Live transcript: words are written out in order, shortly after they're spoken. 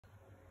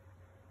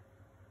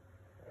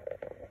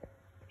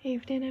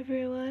Evening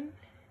everyone.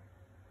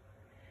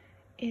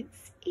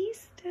 It's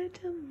Easter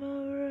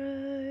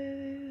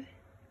tomorrow.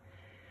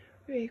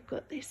 We've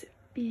got this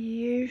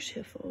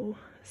beautiful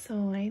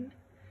sign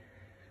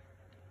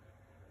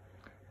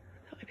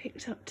that I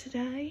picked up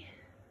today.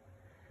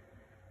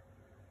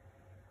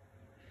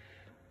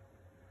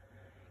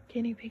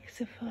 Guinea pigs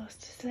are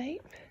fast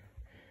asleep.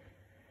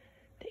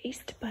 The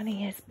Easter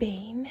bunny has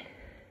been.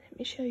 Let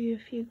me show you a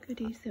few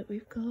goodies that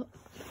we've got.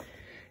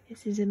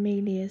 This is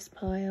Amelia's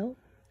pile.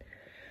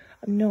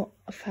 I'm not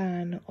a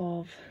fan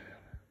of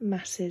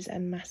masses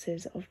and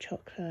masses of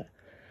chocolate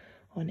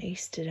on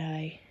Easter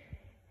Day.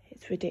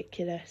 It's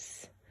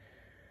ridiculous.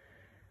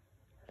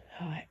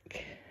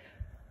 Like,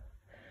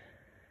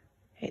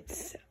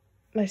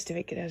 most of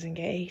it doesn't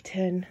get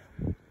eaten.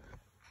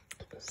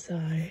 So,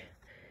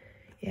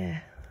 yeah,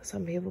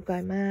 some people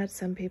go mad,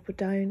 some people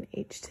don't,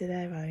 each to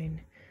their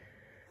own.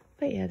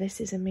 But yeah,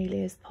 this is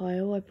Amelia's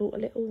pile. I bought a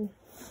little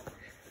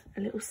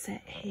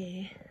set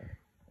here.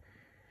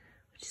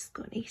 Just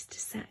got an Easter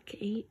sack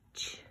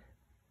each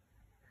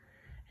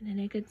and an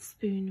egg and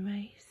spoon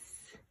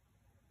race,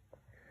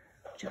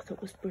 which I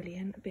thought was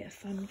brilliant. A bit of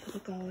fun for the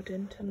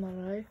garden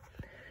tomorrow.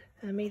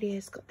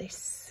 Amelia's got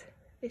this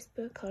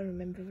book. I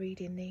remember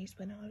reading these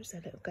when I was a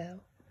little girl,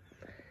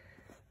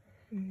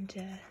 and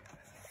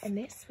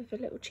this with a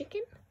little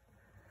chicken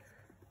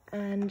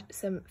and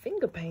some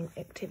finger paint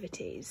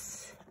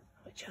activities,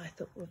 which I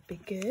thought would be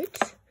good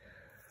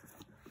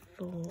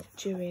for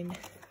during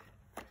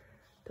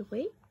the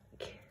week.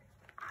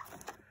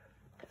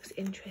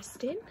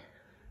 Interesting.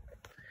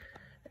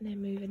 And then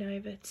moving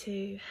over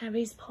to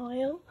Harry's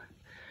pile,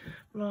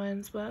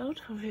 Ryan's World,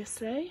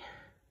 obviously,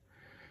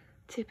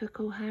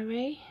 typical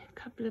Harry. A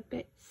couple of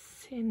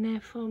bits in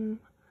there from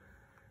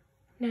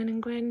Nan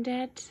and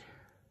Grandad,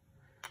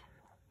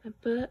 a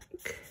book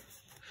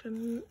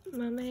from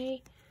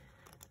Mummy,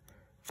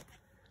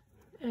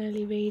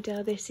 early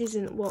reader. This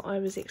isn't what I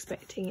was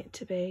expecting it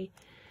to be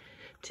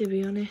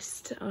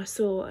honest. I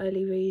saw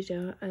early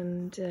reader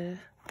and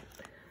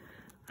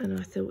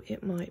I thought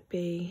it might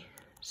be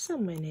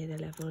somewhere near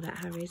the level that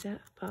Harry's at,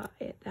 but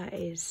that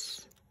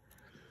is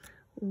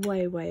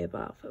way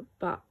above.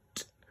 But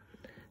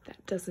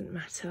that doesn't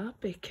matter,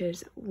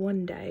 because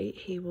one day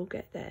he will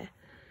get there,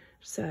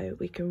 so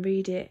we can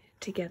read it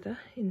together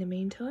in the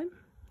meantime,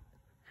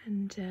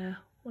 and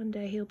one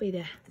day he'll be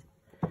there.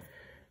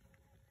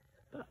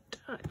 But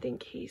I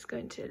think he's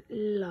going to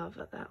love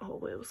that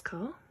Hot Wheels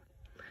car.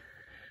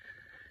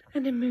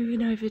 And then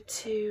moving over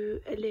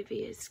to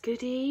Olivia's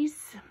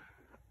goodies.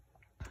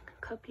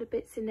 Couple of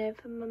bits in there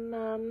for my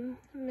mum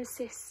and my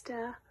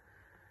sister,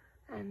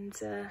 and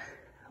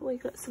we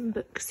got some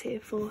books here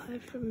for her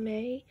from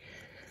me.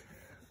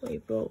 We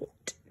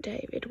brought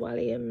David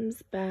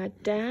Walliams'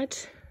 Bad Dad.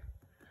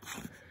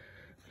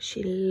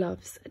 She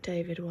loves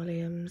David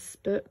Walliams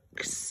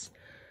books.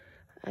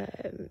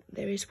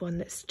 There is one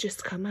that's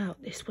just come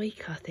out this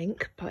week, I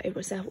think, but it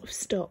was out of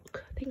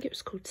stock. I think it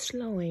was called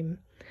Slime.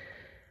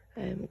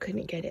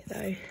 Couldn't get it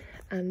though.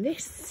 And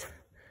this,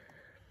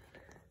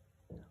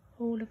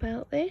 all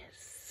about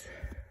this,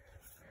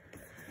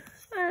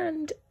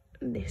 and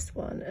this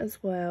one as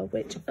well,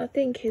 which I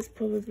think is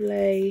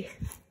probably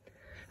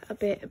a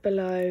bit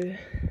below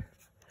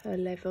her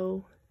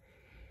level,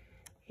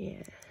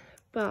 yeah,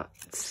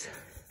 but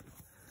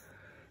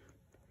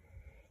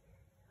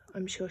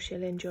I'm sure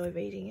she'll enjoy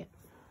reading it.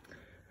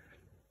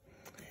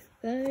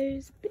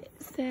 Those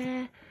bits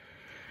there.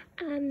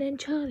 And then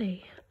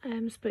Charlie,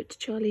 spoke to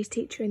Charlie's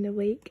teacher in the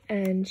week,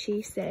 and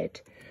she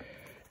said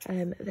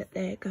that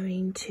they're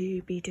going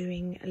to be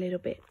doing a little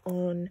bit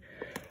on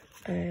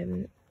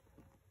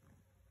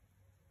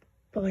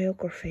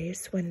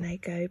biographies when they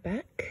go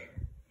back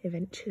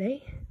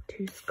eventually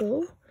to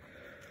school.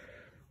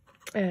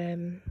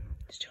 There's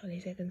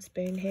Charlie's egg and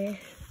spoon here.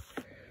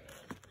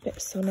 A bit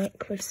of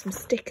Sonic with some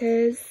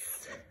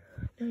stickers.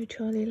 I know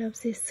Charlie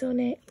loves his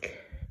Sonic.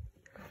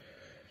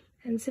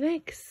 And some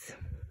eggs.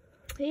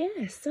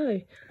 Yeah,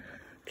 so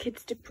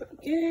kids did pretty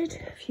good.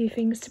 A few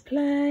things to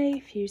play,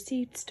 a few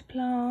seeds to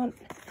plant.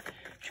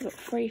 She got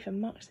free from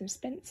Marks and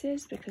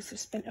Spencer's because I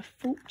spent a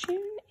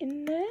fortune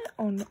in there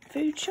on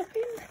food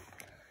shopping.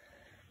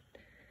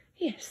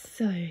 Yes,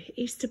 so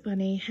Easter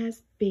Bunny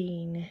has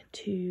been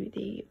to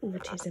the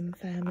autism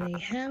family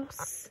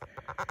house,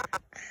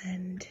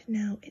 and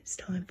now it's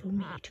time for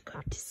me to go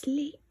to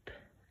sleep.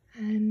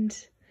 And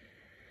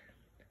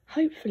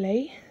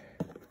hopefully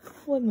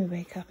when we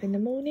wake up in the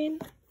morning,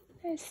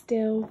 there's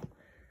still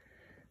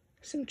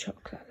some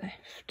chocolate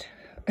left.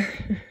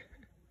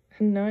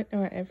 Night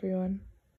night everyone.